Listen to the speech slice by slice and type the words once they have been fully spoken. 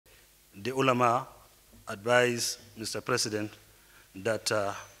the ulama advised Mr. President that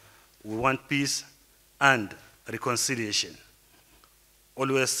we want peace and reconciliation.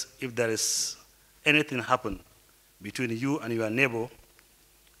 Always, if there is anything happen between you and your neighbor,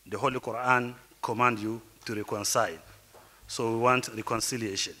 the Holy Quran commands you to reconcile. So we want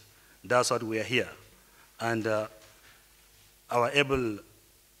reconciliation. That's what we are here. And our able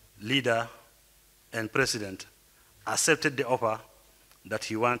leader and president accepted the offer that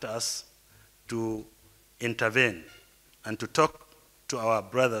he wants us to intervene and to talk to our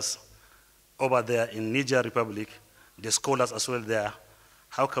brothers over there in Niger Republic, the scholars as well there,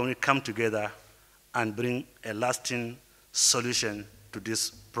 how can we come together and bring a lasting solution to this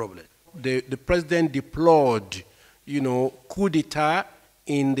problem. The president deplored, coup d'etat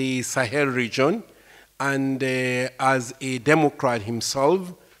in the Sahel region, and as a Democrat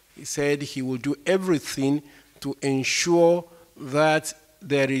himself, he said he will do everything to ensure that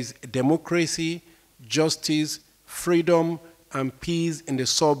there is democracy, justice, freedom, and peace in the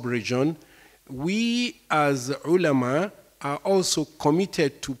sub-region. We as ulama are also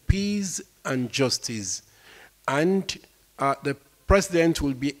committed to peace and justice. And the president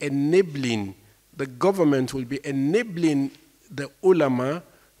will be enabling, the government will be enabling the ulama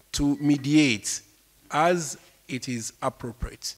to mediate as it is appropriate.